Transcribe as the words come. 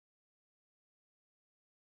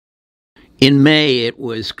In May, it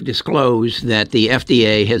was disclosed that the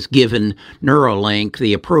FDA has given NEURALINK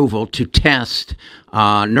the approval to test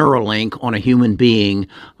NEURALINK on a human being,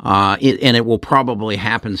 and it will probably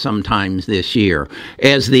happen sometimes this year.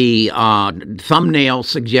 As the thumbnail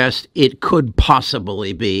suggests, it could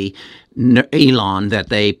possibly be Elon that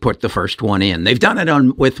they put the first one in. They've done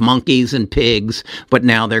it with monkeys and pigs, but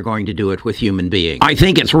now they're going to do it with human beings. I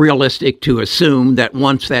think it's realistic to assume that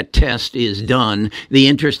once that test is done, the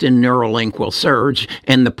interest in NEURALINK will surge,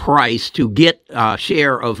 and the price to get a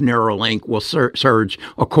share of NEURALINK will surge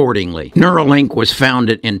accordingly. NEURALINK was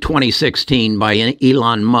founded in 2016 by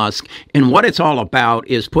Elon Musk, and what it's all about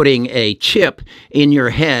is putting a chip in your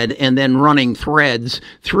head and then running threads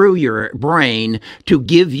through your brain to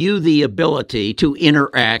give you the ability to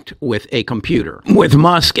interact with a computer. With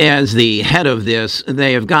Musk as the head of this,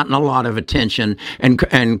 they have gotten a lot of attention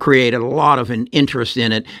and created a lot of an interest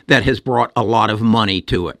in it that has brought a lot of money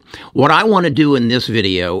to it. What I want to do in this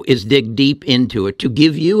video is dig deep into it to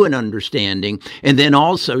give you an understanding and then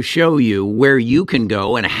also show you where you can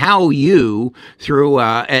go and how you, through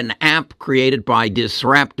an app created by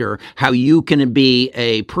Disruptor, how you can be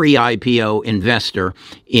a pre-IPO investor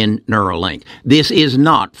in NEURALINK. This is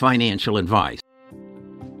not financial advice.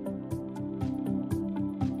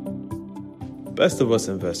 Best of Us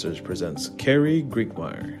Investors presents Carrie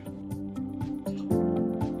Griegmeyer.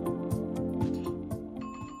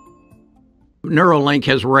 NEURALINK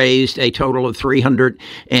has raised a total of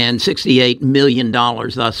 $368 million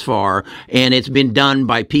thus far, and it's been done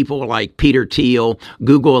by people like Peter Thiel,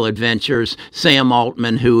 Google Adventures, Sam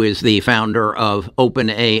Altman, who is the founder of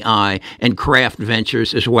OpenAI, and Kraft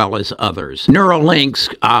Ventures, as well as others. NEURALINK's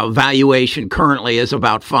valuation currently is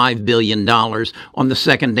about $5 billion on the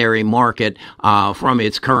secondary market from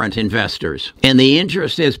its current investors. And the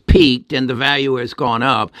interest has peaked and the value has gone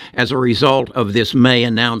up as a result of this May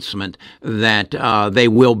announcement that they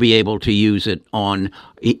will be able to use it on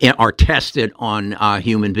or test it on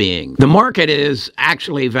human beings. The market is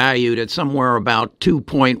actually valued at somewhere about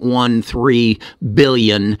 $2.13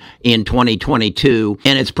 billion in 2022,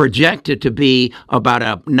 and it's projected to be about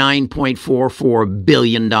a $9.44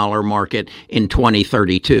 billion market in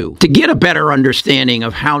 2032. To get a better understanding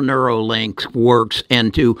of how NEURALINK works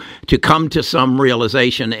and to come to some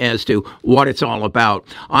realization as to what it's all about,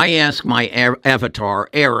 I asked my avatar,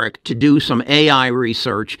 Eric, to do some AI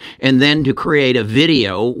research and then to create a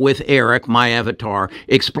video with Eric, my avatar,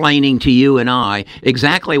 explaining to you and I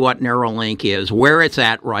exactly what NEURALINK is, where it's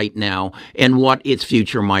at right now, and what its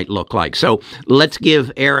future might look like. So let's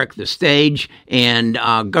give Eric the stage and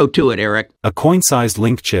go to it, Eric. A coin-sized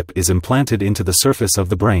link chip is implanted into the surface of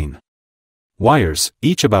the brain. Wires,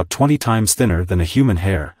 each about 20 times thinner than a human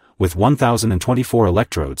hair, with 1,024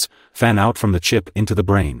 electrodes, fan out from the chip into the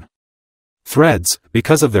brain. Threads,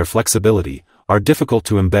 because of their flexibility, are difficult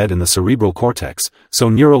to embed in the cerebral cortex, so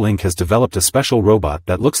NEURALINK has developed a special robot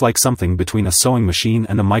that looks like something between a sewing machine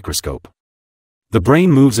and a microscope. The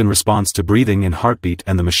brain moves in response to breathing and heartbeat,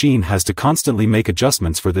 and the machine has to constantly make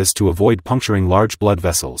adjustments for this to avoid puncturing large blood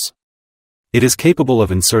vessels. It is capable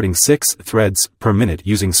of inserting 6 threads per minute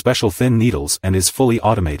using special thin needles and is fully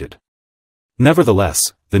automated.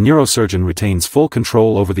 Nevertheless, the neurosurgeon retains full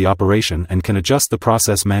control over the operation and can adjust the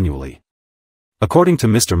process manually. According to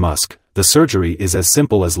Mr. Musk, the surgery is as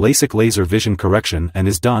simple as LASIK laser vision correction and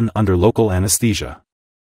is done under local anesthesia.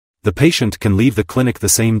 The patient can leave the clinic the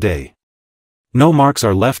same day. No marks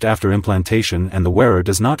are left after implantation, and the wearer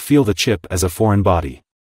does not feel the chip as a foreign body.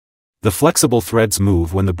 The flexible threads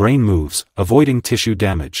move when the brain moves, avoiding tissue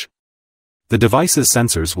damage. The device's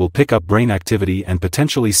sensors will pick up brain activity and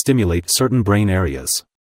potentially stimulate certain brain areas.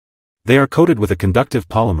 They are coated with a conductive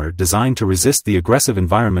polymer designed to resist the aggressive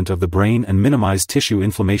environment of the brain and minimize tissue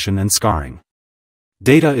inflammation and scarring.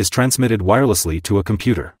 Data is transmitted wirelessly to a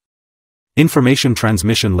computer. Information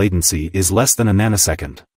transmission latency is less than a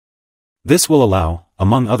nanosecond. This will allow,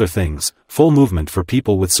 among other things, full movement for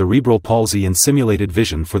people with cerebral palsy and simulated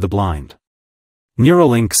vision for the blind.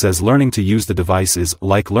 NEURALINK says learning to use the device is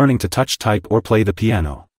like learning to touch, type, or play the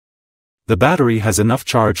piano. The battery has enough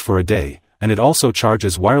charge for a day, and it also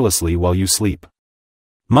charges wirelessly while you sleep.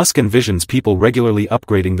 Musk envisions people regularly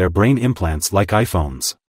upgrading their brain implants like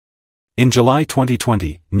iPhones. In July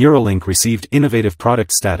 2020, NEURALINK received innovative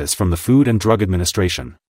product status from the Food and Drug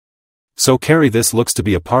Administration. So Carrie, this looks to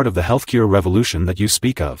be a part of the healthcare revolution that you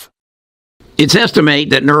speak of. It's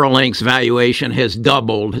estimated that Neuralink's valuation has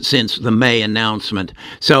doubled since the May announcement.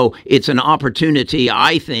 So it's an opportunity,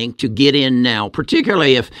 I think, to get in now,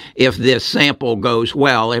 particularly if this sample goes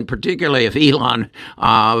well, and particularly if Elon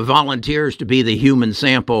volunteers to be the human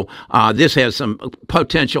sample. This has some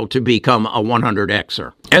potential to become a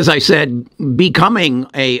 100xer. As I said, becoming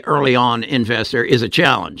a early on investor is a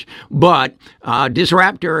challenge, but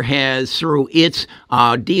Disruptor has, through its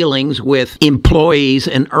dealings with employees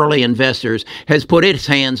and early investors, has put its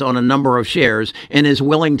hands on a number of shares and is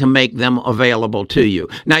willing to make them available to you.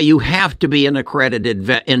 Now, you have to be an accredited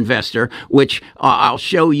investor, which I'll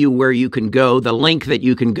show you where you can go, the link that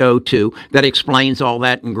you can go to that explains all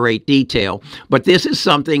that in great detail. But this is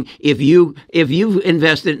something, if you've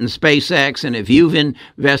invested in SpaceX and if you've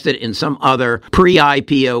invested in some other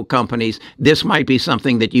pre-IPO companies, this might be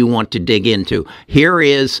something that you want to dig into.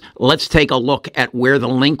 Let's take a look at where the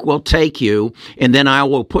link will take you, and then I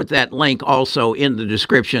will put that link also in the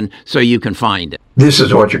description so you can find it. This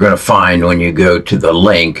is what you're going to find when you go to the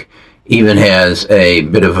link. Even has a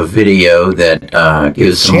bit of a video that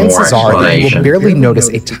gives some more explanation. Chances are that you will barely notice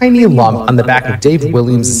a tiny lump on the back of Dave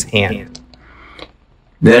Williams' hand.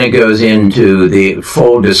 Then it goes into the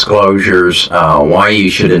full disclosures, why you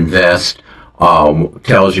should invest,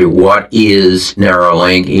 tells you what is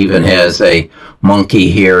Neuralink, even has a monkey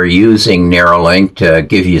here using Neuralink to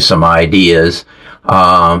give you some ideas.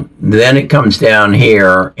 Then it comes down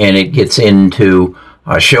here and it gets into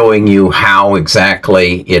showing you how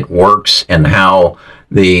exactly it works and how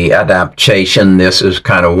the adaptation, this is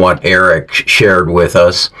kind of what Eric shared with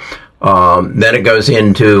us. Then it goes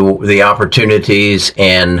into the opportunities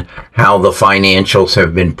and how the financials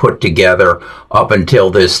have been put together up until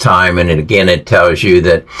this time. And it tells you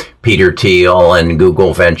that Peter Thiel and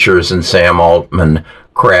Google Ventures and Sam Altman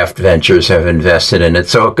Craft Ventures have invested in it.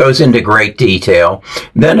 So it goes into great detail.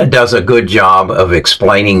 Then it does a good job of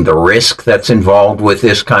explaining the risk that's involved with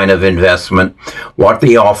this kind of investment, what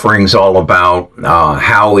the offering's all about,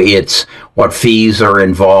 what fees are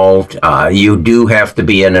involved. You do have to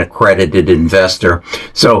be an accredited investor.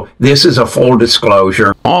 So this is a full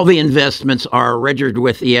disclosure. All the investments are registered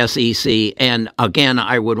with the SEC. And again,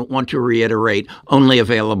 I would want to reiterate, only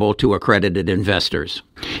available to accredited investors.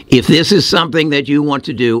 If this is something that you want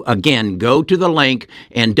to do, again, go to the link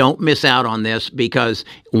and don't miss out on this, because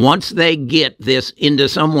once they get this into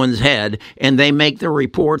someone's head and they make the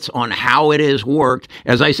reports on how it has worked,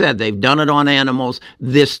 as I said, they've done it on animals,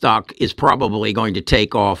 this stock is probably going to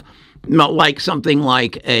take off like something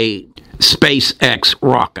like a SpaceX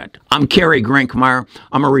rocket. I'm Kerry Grinkmeyer.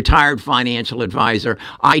 I'm a retired financial advisor.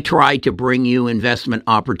 I try to bring you investment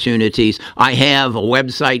opportunities. I have a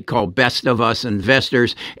website called Best of Us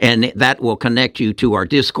Investors, and that will connect you to our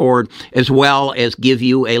Discord, as well as give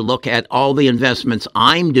you a look at all the investments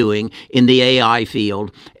I'm doing in the AI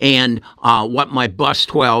field and what my Bus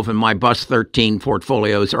 12 and my Bus 13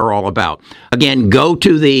 portfolios are all about. Again, go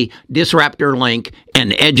to the Disruptor link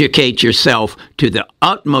and educate yourself to the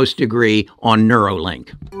utmost degree on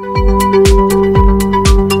Neuralink.